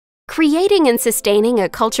Creating and sustaining a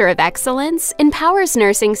culture of excellence empowers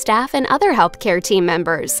nursing staff and other healthcare team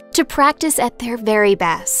members to practice at their very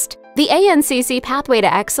best. The ANCC Pathway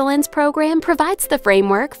to Excellence program provides the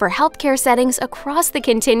framework for healthcare settings across the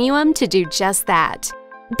continuum to do just that.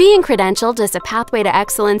 Being credentialed as a Pathway to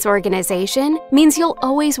Excellence organization means you'll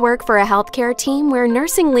always work for a healthcare team where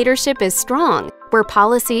nursing leadership is strong, where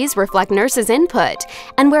policies reflect nurses' input,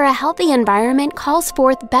 and where a healthy environment calls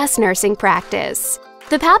forth best nursing practice.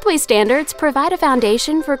 The Pathway standards provide a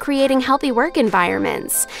foundation for creating healthy work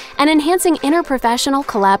environments and enhancing interprofessional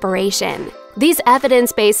collaboration. These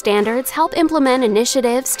evidence-based standards help implement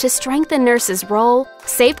initiatives to strengthen nurses' role,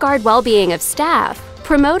 safeguard well-being of staff,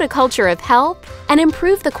 promote a culture of health, and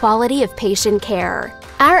improve the quality of patient care.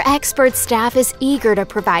 Our expert staff is eager to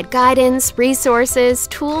provide guidance, resources,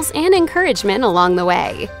 tools, and encouragement along the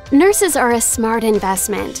way. Nurses are a smart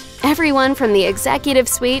investment. Everyone from the executive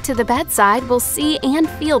suite to the bedside will see and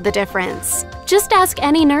feel the difference. Just ask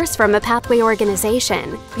any nurse from a Pathway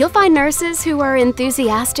organization. You'll find nurses who are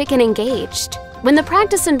enthusiastic and engaged. When the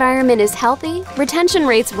practice environment is healthy, retention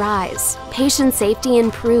rates rise, patient safety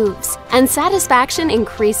improves, and satisfaction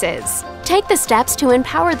increases. Take the steps to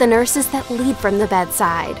empower the nurses that lead from the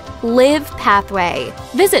bedside. Live Pathway.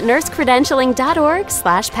 Visit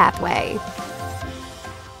nursecredentialing.org/pathway.